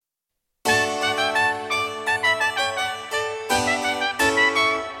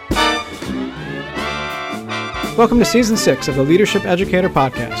Welcome to Season 6 of the Leadership Educator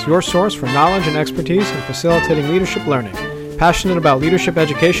podcast, your source for knowledge and expertise in facilitating leadership learning. Passionate about leadership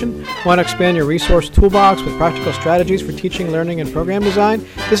education? Want to expand your resource toolbox with practical strategies for teaching, learning, and program design?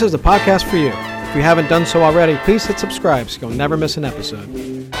 This is the podcast for you. If you haven't done so already, please hit subscribe so you'll never miss an episode.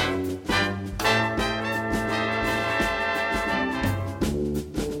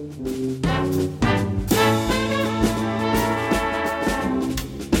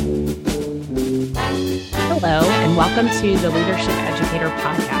 Hello, and welcome to the Leadership Educator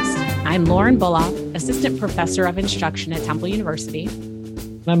podcast. I'm Lauren Bullock, Assistant Professor of Instruction at Temple University.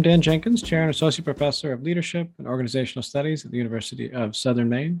 I'm Dan Jenkins, Chair and Associate Professor of Leadership and Organizational Studies at the University of Southern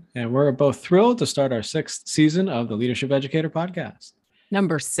Maine. And we're both thrilled to start our sixth season of the Leadership Educator podcast.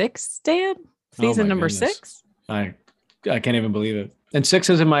 Number 6, Dan? Season number goodness. 6? I can't even believe it. And 6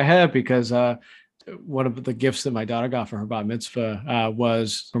 is in my head because one of the gifts that my daughter got for her bat mitzvah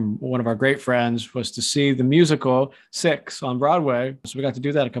was from one of our great friends, was to see the musical 6 on Broadway. So we got to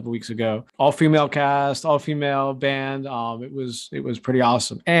do that a couple of weeks ago. All female cast, all female band. It was pretty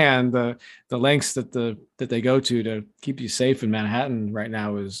awesome. And the lengths that they go to keep you safe in Manhattan right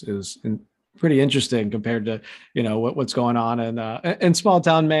now is pretty interesting compared to what's going on in small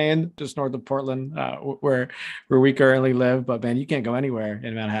town Maine, just north of Portland, where we currently live. But man, you can't go anywhere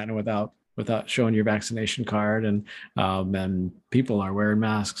in Manhattan without showing your vaccination card, and people are wearing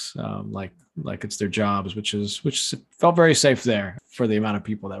masks like it's their jobs, which felt very safe there for the amount of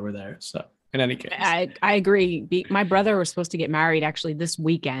people that were there. So in any case, I agree. My brother was supposed to get married actually this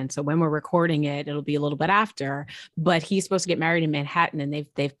weekend. So when we're recording it, it'll be a little bit after, but he's supposed to get married in Manhattan, and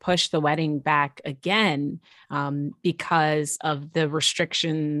they've pushed the wedding back again because of the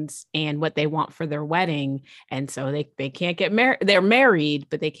restrictions and what they want for their wedding. And so they can't get married. They're married,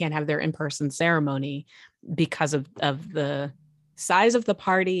 but they can't have their in-person ceremony because of the size of the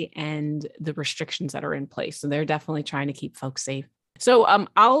party and the restrictions that are in place. So they're definitely trying to keep folks safe. So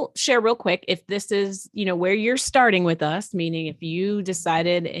I'll share real quick, if this is, where you're starting with us, meaning if you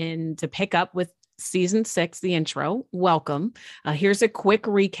decided to pick up with season 6, the intro, welcome. Here's a quick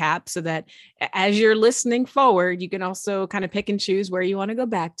recap so that as you're listening forward, you can also kind of pick and choose where you want to go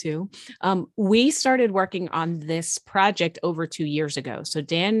back to. We started working on this project over 2 years ago. So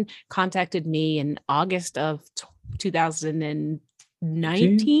Dan contacted me in August of 2019.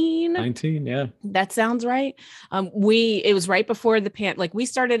 19, yeah. That sounds right. It was right before we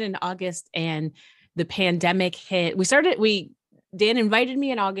started in August and the pandemic hit. Dan invited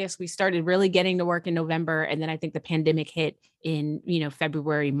me in August. We started really getting to work in November. And then I think the pandemic hit in,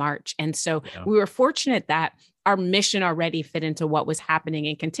 February, March. And so we were fortunate that our mission already fit into what was happening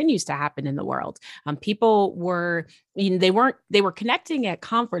and continues to happen in the world. People were, they were connecting at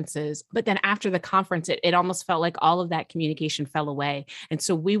conferences, but then after the conference, it almost felt like all of that communication fell away. And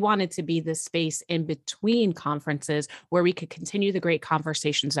so we wanted to be this space in between conferences where we could continue the great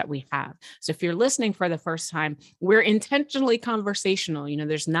conversations that we have. So if you're listening for the first time, we're intentionally conversational.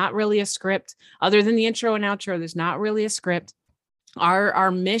 There's not really a script other than the intro and outro. There's not really a script.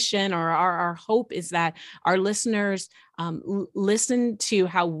 Our mission or our hope is that our listeners listen to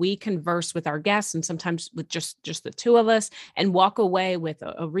how we converse with our guests, and sometimes with just the two of us, and walk away with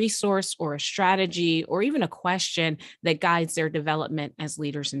a resource or a strategy or even a question that guides their development as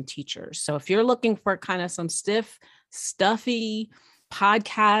leaders and teachers. So if you're looking for kind of some stuffy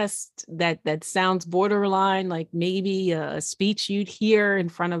podcast that sounds borderline like maybe a speech you'd hear in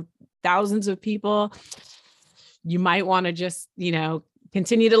front of thousands of people, you might want to just,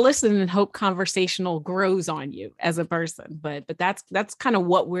 continue to listen and hope conversational grows on you as a person. But that's kind of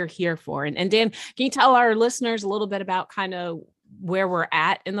what we're here for. And Dan, can you tell our listeners a little bit about kind of where we're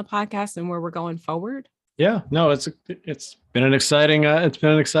at in the podcast and where we're going forward? Yeah, no, it's been an exciting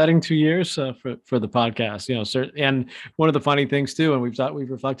 2 years for the podcast. And one of the funny things too, and we've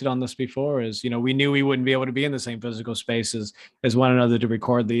reflected on this before, is we knew we wouldn't be able to be in the same physical spaces as one another to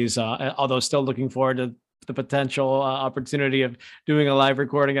record these. Although still looking forward to the potential opportunity of doing a live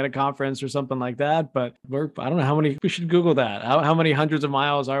recording at a conference or something like that. But I don't know how many, we should Google that. How many hundreds of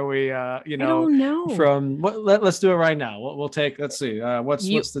miles are we, I don't know. from let's do it right now. We'll take, let's see,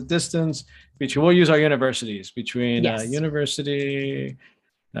 what's the distance between, we'll use our universities between university,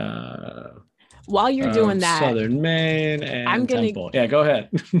 while you're doing that, Southern Maine and Temple. Yeah, go ahead.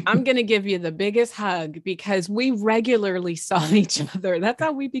 I'm going to give you the biggest hug because we regularly saw each other. That's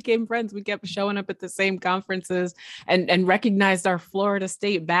how we became friends. We kept showing up at the same conferences and recognized our Florida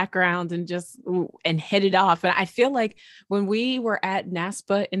State background and hit it off. And I feel like when we were at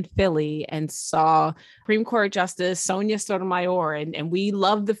NASPA in Philly and saw Supreme Court Justice Sonia Sotomayor, and we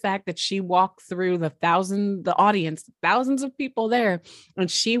loved the fact that she walked through the audience, thousands of people there, and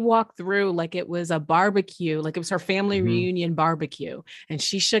she walked through like it was a barbecue, like it was her family Mhm. reunion barbecue. And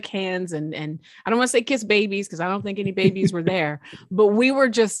she shook hands and I don't want to say kiss babies because I don't think any babies were there, but we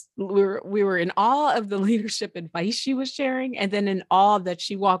were in awe of the leadership advice she was sharing. And then in awe that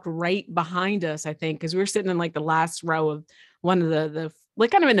she walked right behind us, I think, because we were sitting in like the last row of one of the like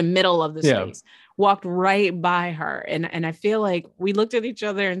kind of in the middle of the Yeah. space, walked right by her. And I feel like we looked at each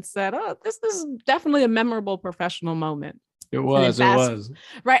other and said, oh, this is definitely a memorable professional moment. It And then was. It was.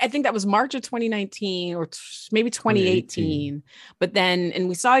 right. I think that was March of 2019 or maybe 2018. But then, and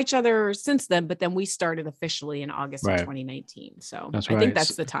we saw each other since then, but then we started officially in August of Right. 2019. So That's I right. think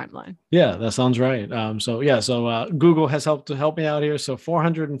that's the timeline. Yeah, that sounds right. So Google has helped me out here. So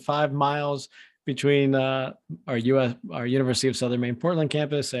 405 miles between our University of Southern Maine Portland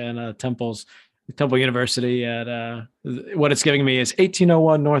campus and Temple University at what it's giving me is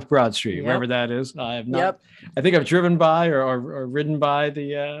 1801 North Broad Street, Yep. wherever that is. I have not. Yep. I think I've driven by or ridden by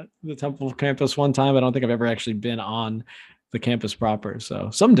the Temple campus one time. I don't think I've ever actually been on the campus proper. So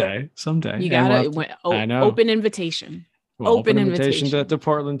someday. You got I know. Open invitation. Well, open invitation to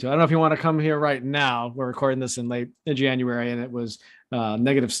Portland too. I don't know if you want to come here right now. We're recording this in late January, and it was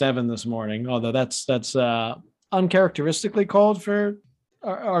 -7 this morning. Although that's uncharacteristically cold for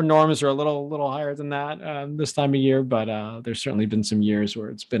our norms are a little higher than that this time of year. But there's certainly been some years where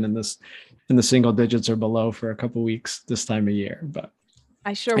it's been in the single digits or below for a couple of weeks this time of year. But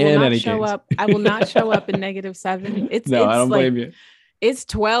I sure will not show up. I will not show up in -7. It's I don't blame you. It's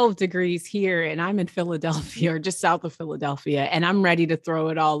 12 degrees here and I'm in Philadelphia or just south of Philadelphia. And I'm ready to throw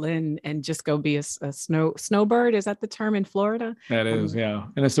it all in and just go be a snowbird. Is that the term in Florida? That is, yeah.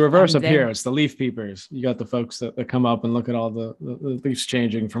 And it's the reverse up here. It's the leaf peepers. You got the folks that come up and look at all the leaves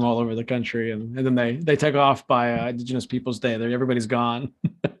changing from all over the country. And then they take off by Indigenous Peoples Day. Everybody's gone.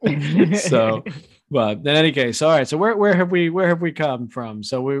 So, but in any case, all right. So where have we come from?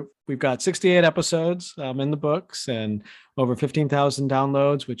 So we've got 68 episodes in the books and over 15,000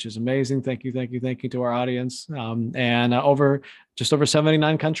 downloads, which is amazing. Thank you to our audience. And just over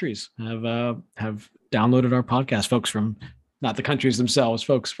 79 countries have downloaded our podcast. Folks from not the countries themselves,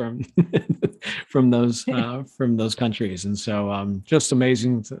 folks from from those countries. And so just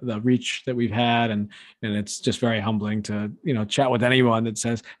amazing the reach that we've had, and it's just very humbling to chat with anyone that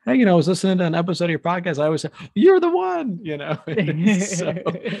says, hey, I was listening to an episode of your podcast. I always say, you're the one. So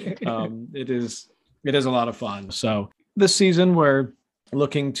it is a lot of fun. So this season we're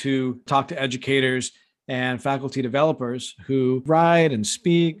looking to talk to educators and faculty developers who write and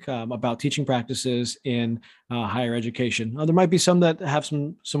speak about teaching practices in higher education. There might be some that have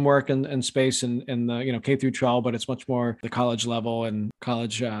some work and space in the K through 12, but it's much more the college level and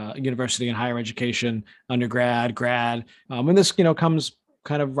college, university and higher education, undergrad, grad. And this comes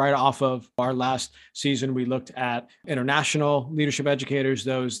kind of right off of our last season. We looked at international leadership educators,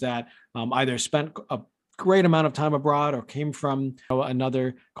 those that either spent a great amount of time abroad or came from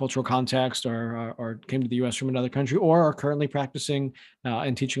another cultural context or came to the U.S. from another country or are currently practicing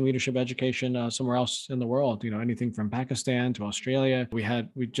and teaching leadership education somewhere else in the world. Anything from Pakistan to Australia.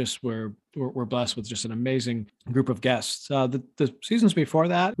 We're blessed with just an amazing group of guests. The seasons before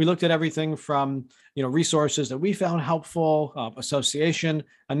that, we looked at everything from resources that we found helpful, association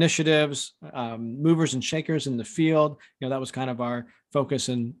initiatives, movers and shakers in the field. That was kind of our focus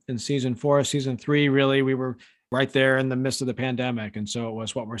in season 4. Season 3, really, we were right there in the midst of the pandemic. And so it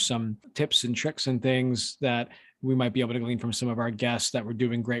was, what were some tips and tricks and things that we might be able to glean from some of our guests that were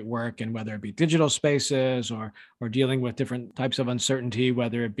doing great work, and whether it be digital spaces or dealing with different types of uncertainty,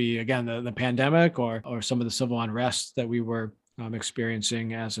 whether it be, again, the pandemic or some of the civil unrest that we were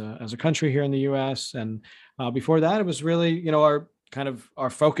experiencing as a country here in the U.S. And before that, it was really, our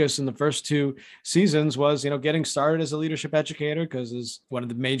focus in the first 2 seasons was, getting started as a leadership educator, because as one of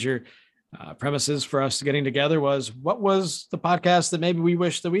the major premises for us getting together was, what was the podcast that maybe we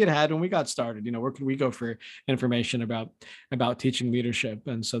wish that we had when we got started? Where could we go for information about teaching leadership?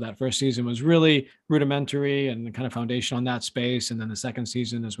 And so that first season was really rudimentary and the kind of foundation on that space. And then the second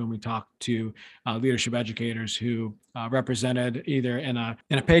season is when we talked to leadership educators who represented either in a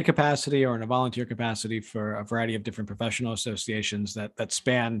paid capacity or in a volunteer capacity for a variety of different professional associations that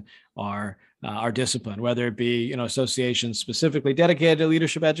span our discipline, whether it be associations specifically dedicated to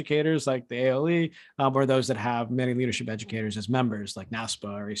leadership educators like the ALE, or those that have many leadership educators as members like NASPA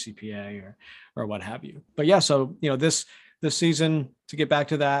or ACPA or what have you. But yeah, so this season, to get back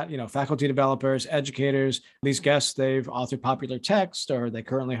to that, faculty developers, educators, these guests, they've authored popular text or they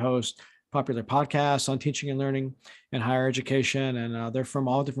currently host popular podcasts on teaching and learning and higher education. And they're from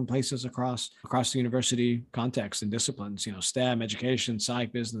all different places across the university context and disciplines, STEM, education,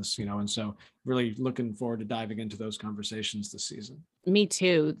 psych, business, and so really looking forward to diving into those conversations this season. Me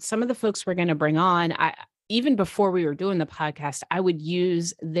too. Some of the folks we're going to bring on, even before we were doing the podcast, I would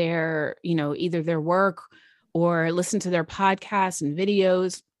use their, either their work or listen to their podcasts and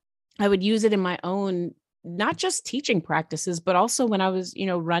videos. I would use it in my own, not just teaching practices, but also when I was,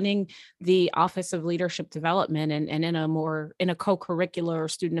 running the Office of Leadership Development and in a co-curricular or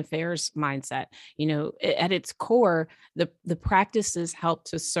student affairs mindset. At its core, the practices help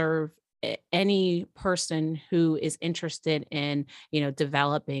to serve any person who is interested in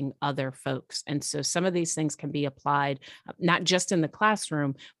developing other folks. And so some of these things can be applied not just in the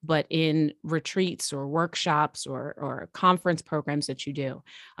classroom, but in retreats or workshops or conference programs that you do.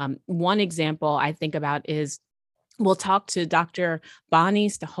 One example I think about is we'll talk to Dr. Bonnie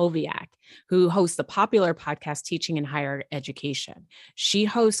Stachowiak, who hosts the popular podcast Teaching in Higher Education. She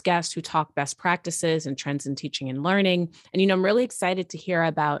hosts guests who talk best practices and trends in teaching and learning. And, I'm really excited to hear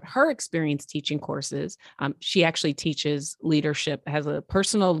about her experience teaching courses. She actually teaches leadership, has a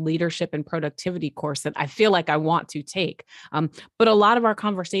personal leadership and productivity course that I feel like I want to take. But a lot of our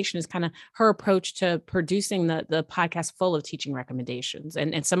conversation is kind of her approach to producing the podcast full of teaching recommendations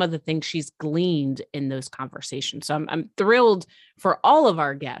and some of the things she's gleaned in those conversations. So I'm thrilled for all of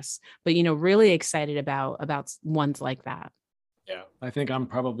our guests, but really excited about ones like that. Yeah, I think I'm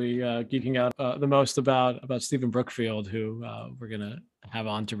probably geeking out the most about Stephen Brookfield, who we're gonna have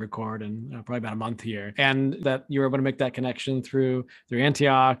on to record in probably about a month here, and that you were able to make that connection through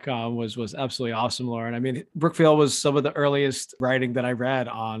Antioch was absolutely awesome, Lauren. I mean, Brookfield was some of the earliest writing that I read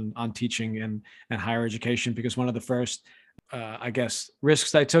on teaching and higher education, because one of the first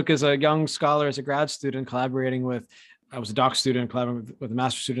risks I took as a young scholar, as a grad student, I was a doc student collaborating with a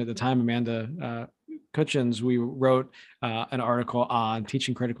master's student at the time, Amanda Cutchins. We wrote an article on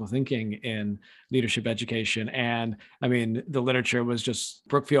teaching critical thinking in leadership education. And I mean, the literature was just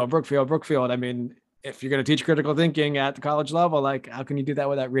Brookfield. I mean, if you're going to teach critical thinking at the college level, like, how can you do that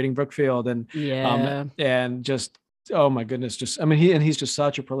without reading Brookfield? And and just, oh my goodness, he's just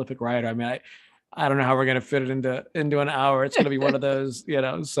such a prolific writer. I mean, I don't know how we're going to fit it into an hour. It's going to be one of those,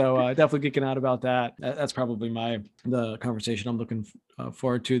 so definitely geeking out about that. That's probably the conversation I'm looking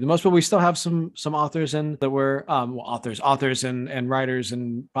forward to the most. But we still have some authors and that we're authors and writers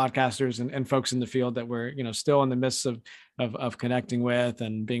and podcasters and folks in the field that we're, still in the midst of connecting with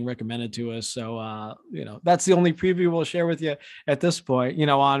and being recommended to us. So, that's the only preview we'll share with you at this point.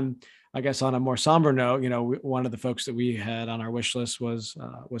 On a more somber note, one of the folks that we had on our wish list was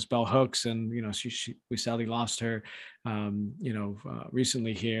Bell Hooks, and we sadly lost her,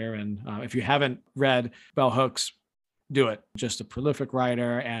 recently here. And if you haven't read Bell Hooks, do it. Just a prolific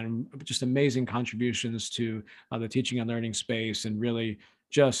writer and just amazing contributions to the teaching and learning space, and really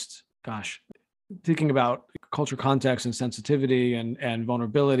just, thinking about cultural context and sensitivity and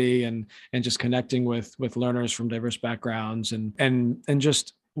vulnerability and just connecting with learners from diverse backgrounds and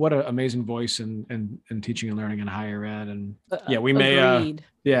just what an amazing voice in teaching and learning in higher ed. And we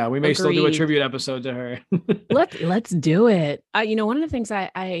may still do a tribute episode to her. Let's do it. One of the things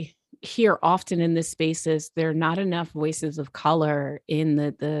I hear often in this space is there are not enough voices of color in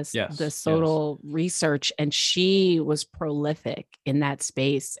the SOTL research, and she was prolific in that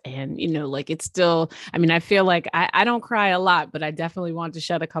space. And it's still, I feel like I don't cry a lot, but I definitely want to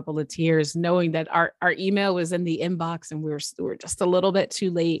shed a couple of tears knowing that our email was in the inbox and we were just a little bit too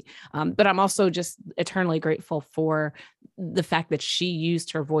late. But I'm also just eternally grateful for the fact that she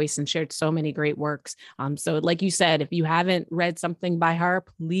used her voice and shared so many great works. So like you said, if you haven't read something by her,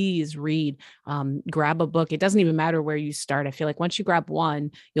 please read, grab a book. It doesn't even matter where you start. I feel like once you grab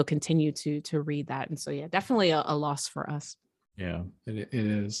one, you'll continue to read that. And so, definitely a loss for us. Yeah, it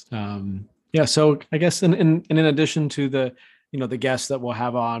is. So I guess in addition to the guests that we'll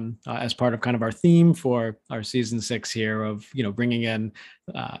have on as part of kind of our theme for our season 6 here of, bringing in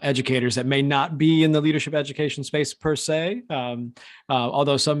educators that may not be in the leadership education space per se,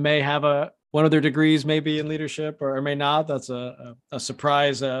 although some may have one of their degrees may be in leadership or may not. That's a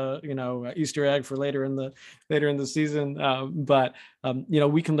surprise, Easter egg for later in the season. But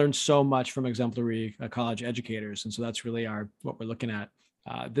we can learn so much from exemplary college educators, and so that's really what we're looking at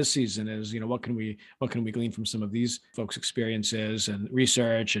this season is, what can we glean from some of these folks' experiences and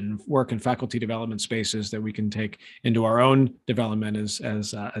research and work in faculty development spaces that we can take into our own development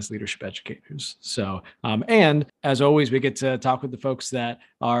as leadership educators. So, and as always, we get to talk with the folks that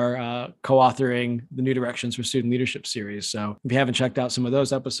are co-authoring the New Directions for Student Leadership series. So if you haven't checked out some of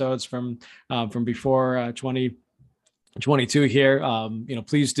those episodes from before 22 here.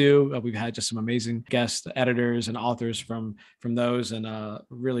 Please do. We've had just some amazing guest editors and authors from those, and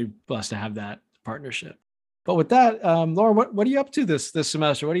really blessed to have that partnership. But with that, Lauren, what are you up to this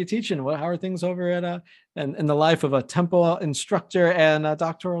semester? What are you teaching? How are things over at in the life of a Temple instructor and a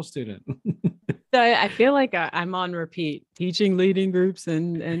doctoral student? So I feel like I'm on repeat, teaching leading groups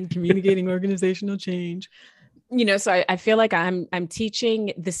and communicating organizational change. So I feel like I'm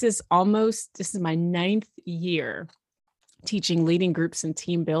teaching. This is my 9th year teaching leading groups and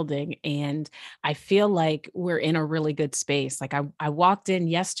team building. And I feel like we're in a really good space. Like I walked in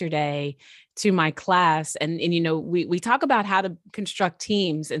yesterday to my class and we talk about how to construct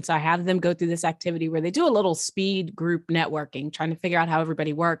teams. And so I have them go through this activity where they do a little speed group networking, trying to figure out how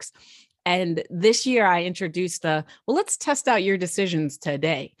everybody works. And this year I introduced let's test out your decisions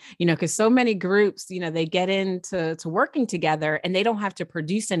today, because so many groups, they get into working together and they don't have to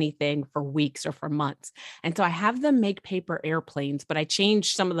produce anything for weeks or for months. And so I have them make paper airplanes, but I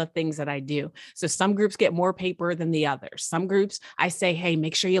change some of the things that I do. So some groups get more paper than the others. Some groups I say, hey,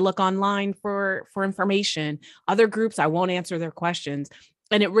 make sure you look online for information. Other groups, I won't answer their questions.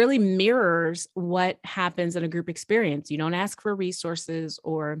 And it really mirrors what happens in a group experience. You don't ask for resources,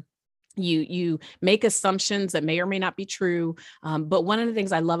 or you make assumptions that may or may not be true. But one of the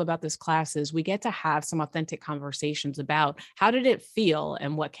things I love about this class is we get to have some authentic conversations about how did it feel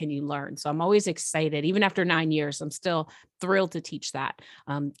and what can you learn. So I'm always excited. Even after 9 years, I'm still thrilled to teach that.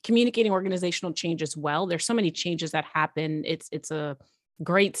 Communicating organizational change as well. There's so many changes that happen. It's a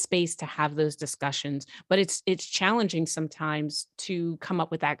great space to have those discussions, but it's challenging sometimes to come up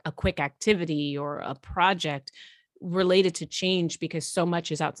with a quick activity or a project related to change because so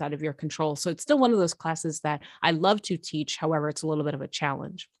much is outside of your control. So it's still one of those classes that I love to teach. However, it's a little bit of a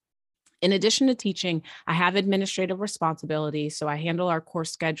challenge. In addition to teaching, I have administrative responsibilities. So I handle our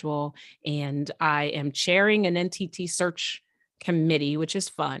course schedule and I am chairing an NTT search committee, which is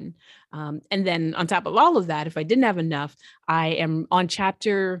fun. And then on top of all of that, if I didn't have enough, I am on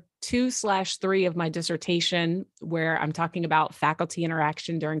chapter 2/3 of my dissertation, where I'm talking about faculty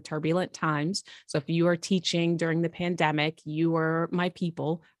interaction during turbulent times. So if you are teaching during the pandemic, you are my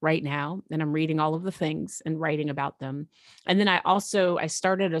people right now, and I'm reading all of the things and writing about them. And then I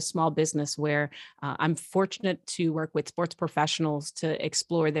started a small business where I'm fortunate to work with sports professionals to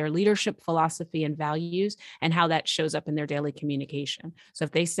explore their leadership philosophy and values and how that shows up in their daily communication. So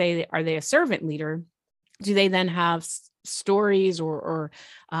if they say, are they a servant leader? Do they then have stories or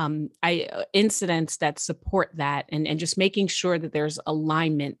incidents that support that, and just making sure that there's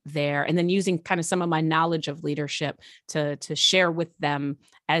alignment there, and then using kind of some of my knowledge of leadership to share with them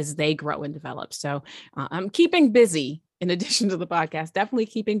as they grow and develop. So I'm keeping busy in addition to the podcast, definitely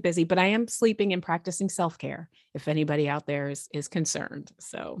keeping busy, but I am sleeping and practicing self-care if anybody out there is concerned.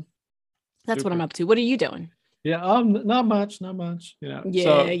 So that's Super. what I'm up to. What are you doing? Yeah, not much. Yeah,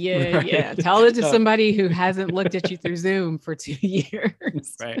 So, yeah. Tell it to somebody who hasn't looked at you through Zoom for 2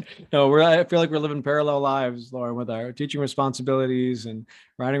 years. Right. No, I feel like we're living parallel lives, Lauren, with our teaching responsibilities and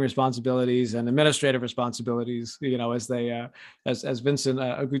writing responsibilities and administrative responsibilities. As they, as Vincent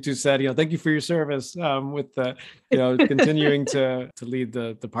Agutu said, thank you for your service with continuing to lead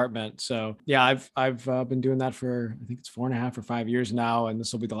the department. So yeah, I've been doing that for, I think it's 4.5 or 5 years now, and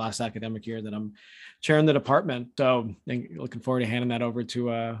this will be the last academic year that I'm chairing the department. So looking forward to handing that over to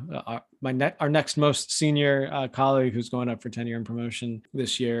our next most senior colleague who's going up for tenure and promotion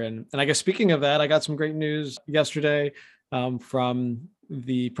this year. And I guess speaking of that, I got some great news yesterday from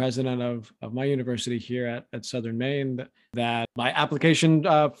the president of my university here at Southern Maine that my application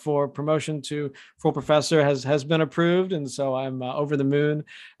for promotion to full professor has been approved. And so I'm over the moon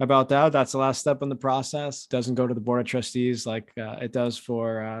about that. That's the last step in the process. It doesn't go to the board of trustees like it does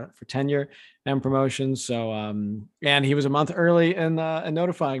for tenure and promotion. So, and he was a month early in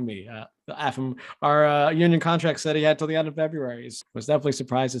notifying me. Our union contract said he had till the end of February. I was definitely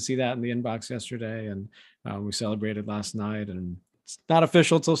surprised to see that in the inbox yesterday. And we celebrated last night, and it's not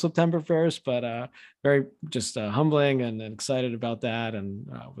official till September 1st, but very just humbling and excited about that. And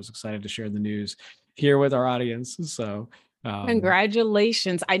was excited to share the news here with our audience. So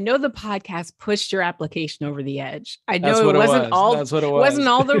congratulations. I know the podcast pushed your application over the edge. I know that's what it was. Wasn't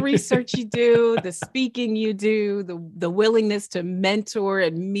all the research you do, the speaking you do, the willingness to mentor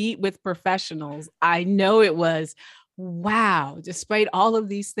and meet with professionals. I know it was. Wow. Despite all of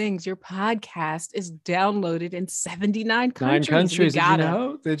these things, your podcast is downloaded in 79 countries. 9 countries.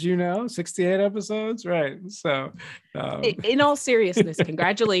 Did you know? 68 episodes. Right. So in all seriousness,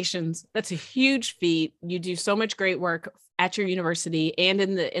 congratulations. That's a huge feat. You do so much great work at your university and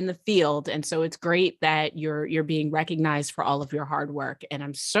in the field. And so it's great that you're being recognized for all of your hard work. And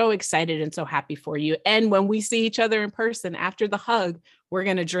I'm so excited and so happy for you. And when we see each other in person after the hug, we're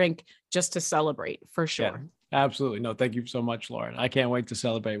going to drink just to celebrate for sure. Yeah. Absolutely. No, thank you so much, Lauren. I can't wait to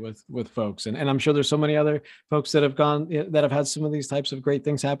celebrate with folks. And I'm sure there's so many other folks that have that have had some of these types of great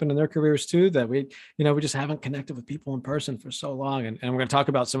things happen in their careers too, that we just haven't connected with people in person for so long. And we're going to talk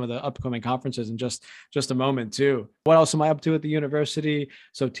about some of the upcoming conferences in just a moment too. What else am I up to at the university?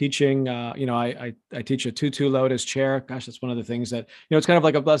 So teaching, I teach a 2-2 load as chair. Gosh, that's one of the things that, it's kind of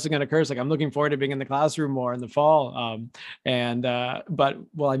like a blessing and a curse. Like I'm looking forward to being in the classroom more in the fall. But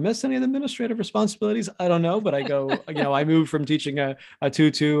will I miss any of the administrative responsibilities? I don't know. But I go, I moved from teaching a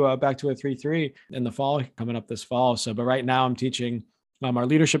 2-2 back to a 3-3 in the fall, coming up this fall. So, but right now I'm teaching our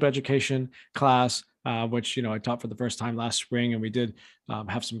leadership education class, which, I taught for the first time last spring, and we did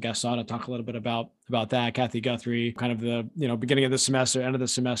have some guests on to talk a little bit about that. Kathy Guthrie, kind of the, beginning of the semester, end of the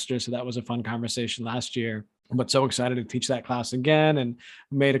semester. So that was a fun conversation last year. But so excited to teach that class again, and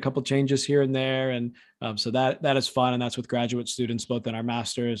made a couple changes here and there. And so that is fun. And that's with graduate students, both in our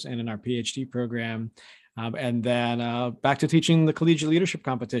master's and in our PhD program. And then back to teaching the collegiate leadership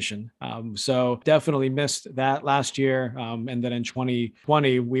competition. So definitely missed that last year. And then in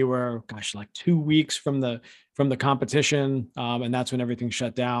 2020, we were, like 2 weeks from the competition. And that's when everything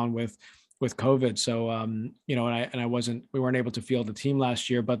shut down with COVID. So, we weren't able to field a team last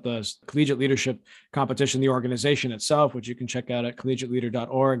year, but the collegiate leadership competition, the organization itself, which you can check out at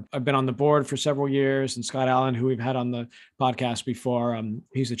collegiateleader.org. I've been on the board for several years, and Scott Allen, who we've had on the podcast before,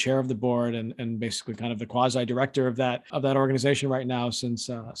 he's the chair of the board and basically kind of the quasi director of that organization right now since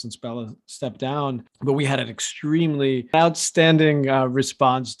Bella stepped down. But we had an extremely outstanding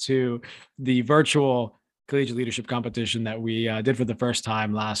response to the virtual collegiate leadership competition that we did for the first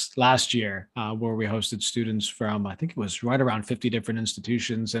time last year, where we hosted students from, I think it was right around 50 different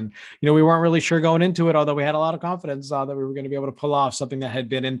institutions. And, we weren't really sure going into it, although we had a lot of confidence that we were going to be able to pull off something that had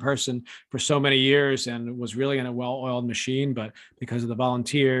been in person for so many years and was really in a well-oiled machine. But because of the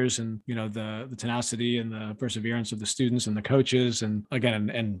volunteers and, the tenacity and the perseverance of the students and the coaches, and again,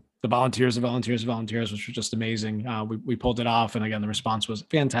 and the volunteers, which was just amazing. We pulled it off, and again, the response was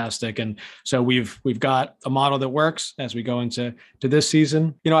fantastic. And so we've got a model that works as we go into this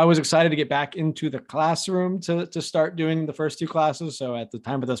season. I was excited to get back into the classroom to start doing the first 2 classes. So at the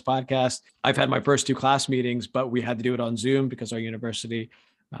time of this podcast, I've had my first 2 class meetings, but we had to do it on Zoom because our university,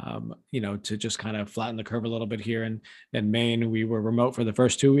 to just kind of flatten the curve a little bit here in Maine, we were remote for the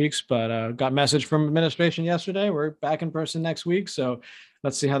first 2 weeks, but got message from administration yesterday. We're back in person next week. So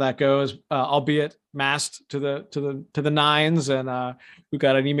let's see how that goes, albeit masked to the nines. And we've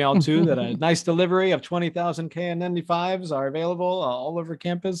got an email too that a nice delivery of 20,000 KN95s are available all over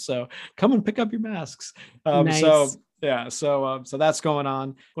campus. So come and pick up your masks. Nice. So that's going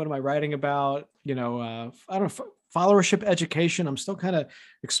on. What am I writing about? I don't know. Followership education. I'm still kind of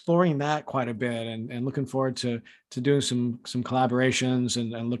exploring that quite a bit, and looking forward to doing some collaborations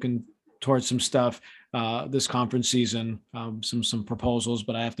and looking towards some stuff this conference season, some proposals,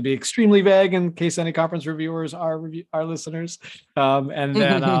 but I have to be extremely vague in case any conference reviewers are listeners. And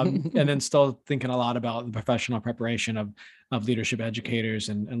then still thinking a lot about the professional preparation of leadership educators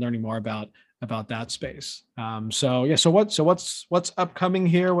and learning more about that space. So what's upcoming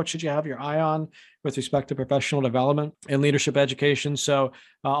here? What should you have your eye on with respect to professional development and leadership education? So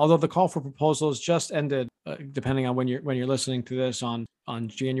although the call for proposals just ended, depending on when you're listening to this, on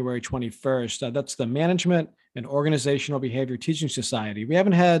January 21st, that's the Management and Organizational Behavior Teaching Society. We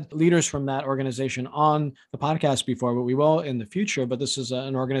haven't had leaders from that organization on the podcast before, but we will in the future. But this is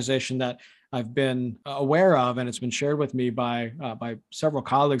an organization that I've been aware of, and it's been shared with me by several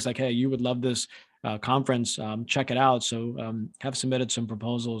colleagues. Like, hey, you would love this conference. Check it out. So have submitted some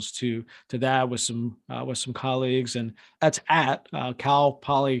proposals to that with some colleagues, and that's at Cal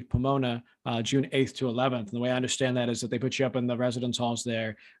Poly Pomona, June 8th to 11th. And the way I understand that is that they put you up in the residence halls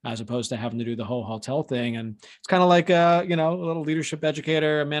there, as opposed to having to do the whole hotel thing. And it's kind of like a little leadership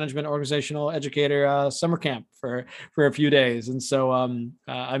educator, a management organizational educator summer camp for a few days. And so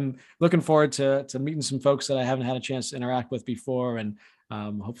I'm looking forward to meeting some folks that I haven't had a chance to interact with before, and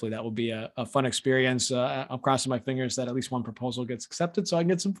hopefully that will be a fun experience. I'm crossing my fingers that at least one proposal gets accepted so I can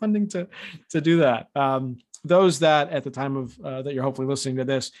get some funding to do that. Those that at the time of that you're hopefully listening to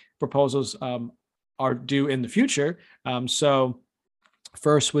this, proposals are due in the future. So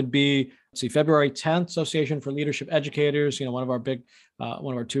first would be, February 10th, Association for Leadership Educators, one of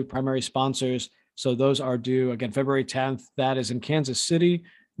our 2 primary sponsors. So those are due again, February 10th. That is in Kansas City,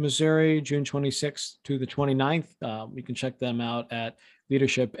 Missouri, June 26th to the 29th. You can check them out at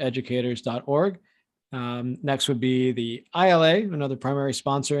leadershipeducators.org. Next would be the ILA, another primary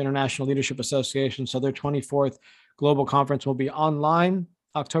sponsor, International Leadership Association. So their 24th Global Conference will be online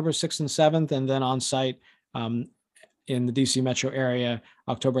October 6th and 7th, and then on site in the DC metro area,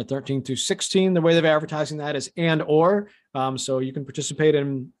 October 13th through 16th. The way they're advertising that is and/or. So you can participate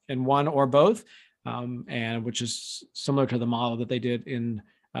in one or both, and which is similar to the model that they did in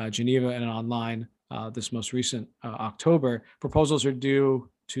Geneva and online this most recent October. Proposals are due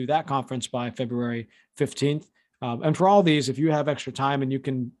to that conference by February 15th. And for all these, if you have extra time and you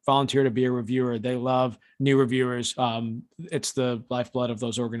can volunteer to be a reviewer, they love new reviewers. It's the lifeblood of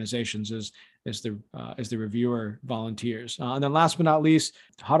those organizations is the reviewer volunteers. And then last but not least,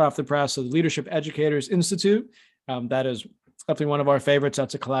 hot off the press, so the Leadership Educators Institute. That is definitely one of our favorites.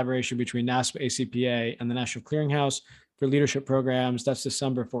 That's a collaboration between NASPA, ACPA, and the National Clearinghouse for leadership programs. That's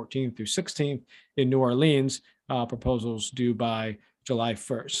December 14th through 16th in New Orleans. Proposals due by July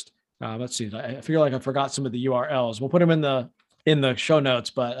 1st. Let's see. I feel like I forgot some of the URLs. We'll put them in the show notes.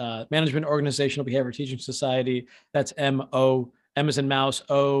 But Management Organizational Behavior Teaching Society. That's MO. M as in mouse.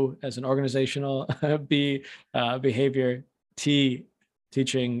 O as an organizational. B behavior. T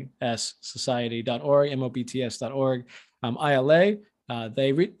teaching S society.org. MOBTS.org. ILA.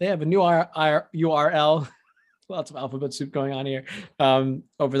 They have a new URL. Lots of alphabet soup going on here.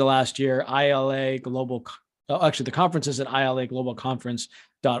 Over the last year, ILA Global. Actually, the conference is at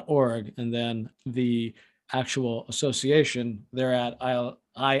ilaglobalconference.org, and then the actual association, they're at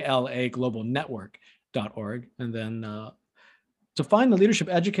ilaglobalnetwork.org. And then to find the Leadership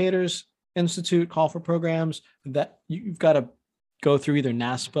Educators Institute call for programs, that you've got to go through either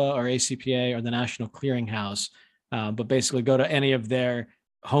NASPA or ACPA or the National Clearinghouse, but basically go to any of their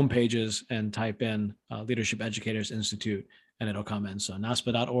homepages and type in Leadership Educators Institute, and it'll come in. So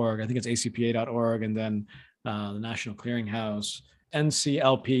NASPA.org, I think it's ACPA.org, and then the National Clearinghouse,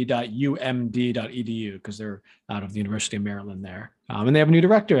 nclp.umd.edu, because they're out of the University of Maryland there. And they have a new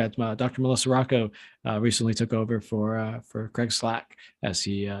director. Dr. Melissa Rocco recently took over for Craig Slack as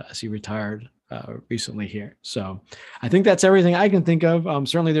he retired recently here. So I think that's everything I can think of.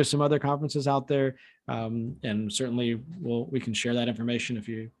 Certainly there's some other conferences out there, and certainly we can share that information if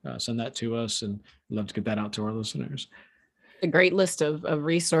you send that to us, and we'd love to get that out to our listeners. A great list of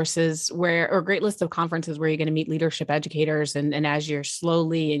resources or great list of conferences where you're going to meet leadership educators. And as you're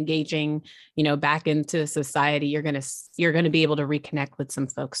slowly engaging, back into society, you're going to be able to reconnect with some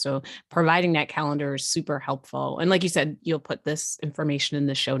folks. So providing that calendar is super helpful. And like you said, you'll put this information in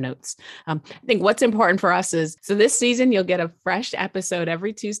the show notes. I think what's important for us is, so this season, you'll get a fresh episode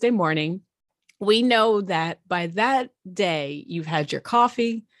every Tuesday morning. We know that by that day, you've had your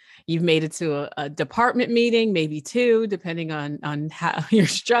coffee, you've made it to a department meeting, maybe two, depending on how your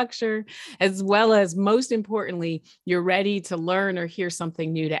structure, as well as, most importantly, you're ready to learn or hear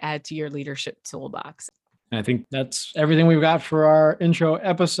something new to add to your leadership toolbox. I think that's everything we've got for our intro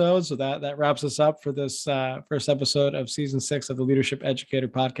episode. So that wraps us up for this first episode of season 6 of the Leadership Educator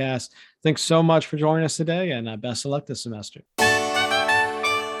podcast. Thanks so much for joining us today, and best of luck this semester.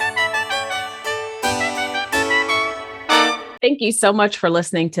 Thank you so much for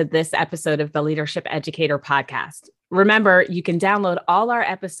listening to this episode of the Leadership Educator podcast. Remember, you can download all our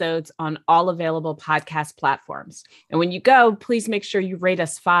episodes on all available podcast platforms. And when you go, please make sure you rate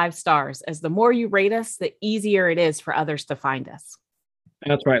us 5 stars, as the more you rate us, the easier it is for others to find us.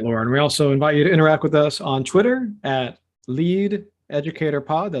 That's right, Lauren. We also invite you to interact with us on Twitter at Lead Educator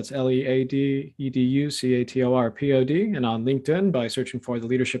Pod. That's LEADEDUCATORPOD, and on LinkedIn by searching for the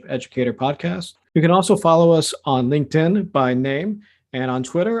Leadership Educator Podcast. You can also follow us on LinkedIn by name, and on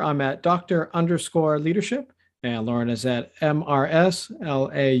Twitter, I'm at Dr._leadership, and Lauren is at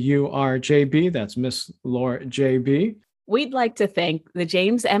MRSLAURJB. That's Miss Laura JB. We'd like to thank the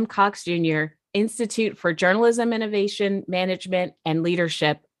James M. Cox Jr. Institute for Journalism Innovation, Management, and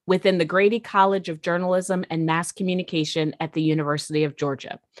Leadership within the Grady College of Journalism and Mass Communication at the University of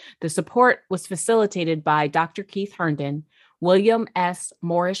Georgia. The support was facilitated by Dr. Keith Herndon, William S.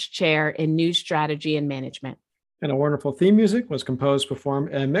 Morris Chair in News Strategy and Management. And a wonderful theme music was composed, performed,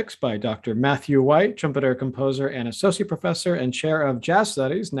 and mixed by Dr. Matthew White, trumpeter, composer, and associate professor and chair of jazz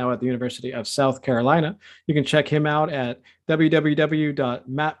studies, now at the University of South Carolina. You can check him out at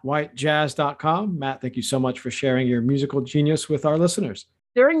www.mattwhitejazz.com. Matt, thank you so much for sharing your musical genius with our listeners.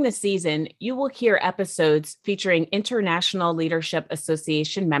 During the season, you will hear episodes featuring International Leadership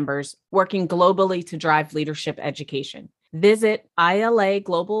Association members working globally to drive leadership education. Visit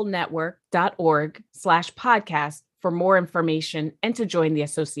ilaglobalnetwork.org/podcast for more information and to join the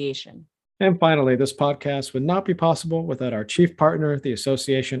association. And finally, this podcast would not be possible without our chief partner, the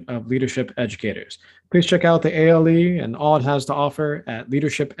Association of Leadership Educators. Please check out the ALE and all it has to offer at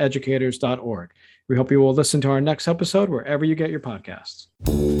leadershipeducators.org. We hope you will listen to our next episode wherever you get your podcasts.